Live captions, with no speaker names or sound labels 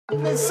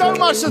There's so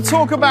much to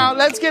talk about.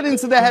 Let's get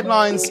into the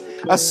headlines.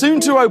 A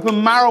soon-to-open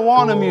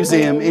marijuana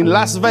museum in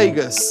Las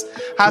Vegas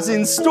has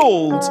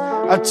installed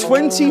a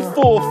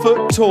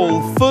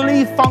 24-foot-tall,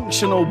 fully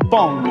functional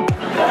bong. It's a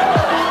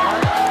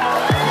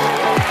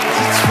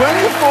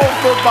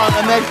 24-foot bong,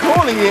 and they're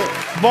calling it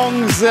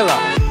Bongzilla.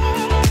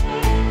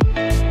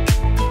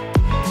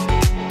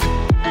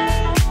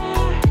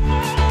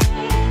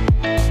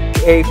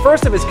 A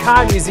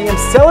first-of-its-kind museum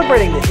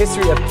celebrating the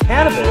history of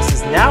cannabis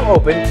is now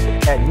open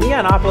at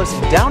Neonopolis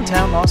in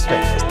downtown Las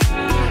Vegas.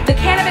 The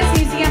Cannabis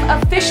Museum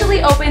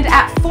officially opened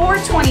at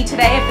 4:20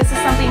 today. If this is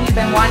something you've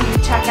been wanting to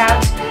check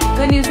out,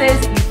 good news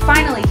is you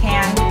finally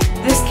can.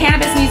 This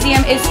Cannabis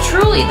Museum is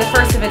truly the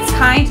first of its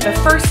kind, the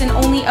first and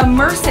only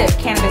immersive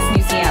cannabis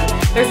museum.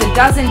 There's a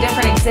dozen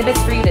different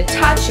exhibits for you to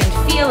touch and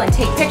feel and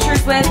take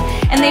pictures with,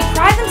 and they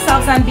pride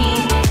themselves on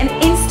being an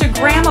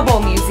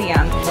Instagrammable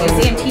museum. The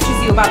museum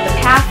teaches you about the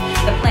path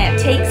the plant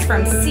takes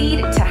from seed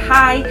to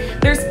high.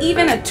 There's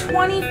even a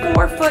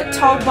 24-foot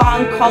tall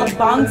bong called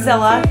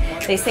Bongzilla.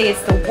 They say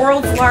it's the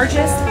world's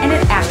largest, and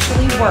it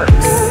actually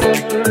works.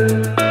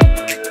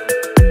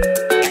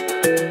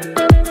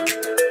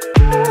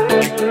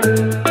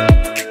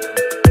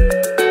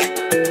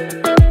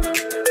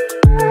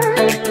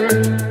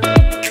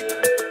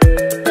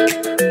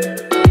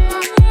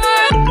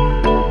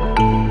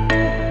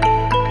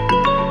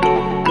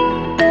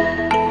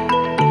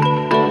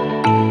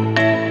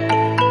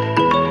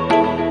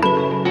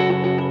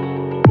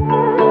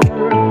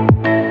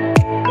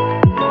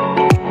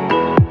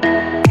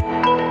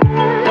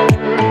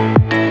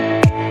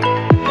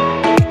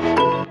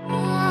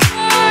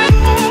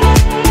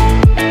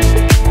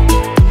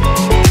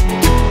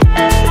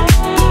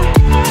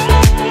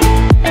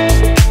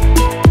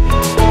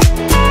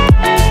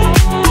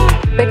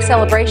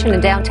 Celebration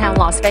in downtown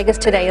Las Vegas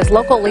today as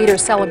local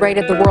leaders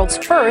celebrated the world's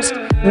first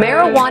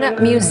marijuana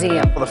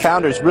museum. The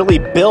founders really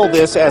bill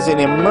this as an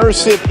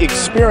immersive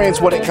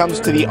experience when it comes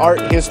to the art,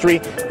 history,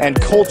 and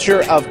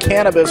culture of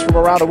cannabis from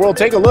around the world.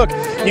 Take a look.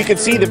 You can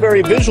see the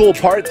very visual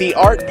part, the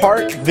art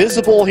part,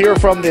 visible here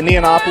from the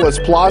Neonopolis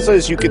Plaza,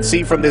 as you can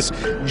see from this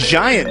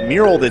giant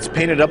mural that's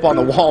painted up on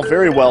the wall.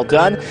 Very well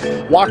done.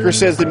 Walker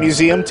says the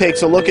museum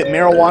takes a look at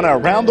marijuana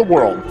around the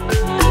world.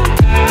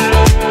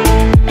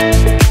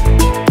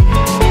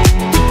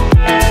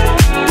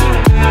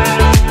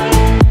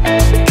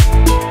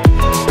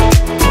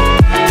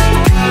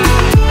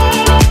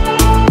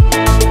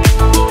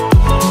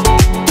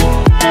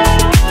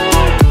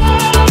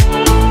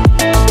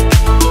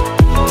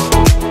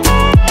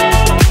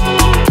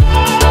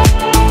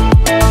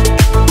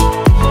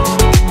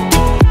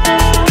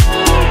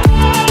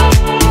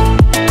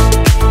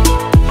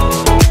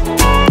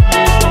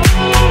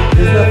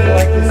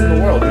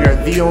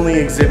 The only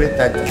exhibit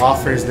that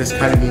offers this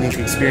kind of unique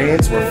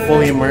experience. We're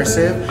fully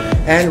immersive,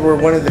 and we're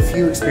one of the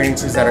few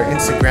experiences that are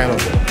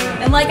Instagrammable.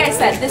 And like I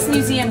said, this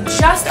museum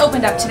just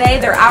opened up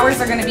today. Their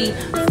hours are going to be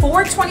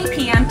 4:20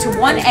 p.m. to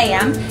 1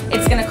 a.m.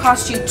 It's going to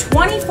cost you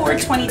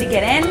 $24.20 to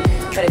get in,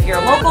 but if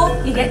you're local,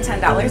 you get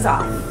 $10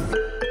 off.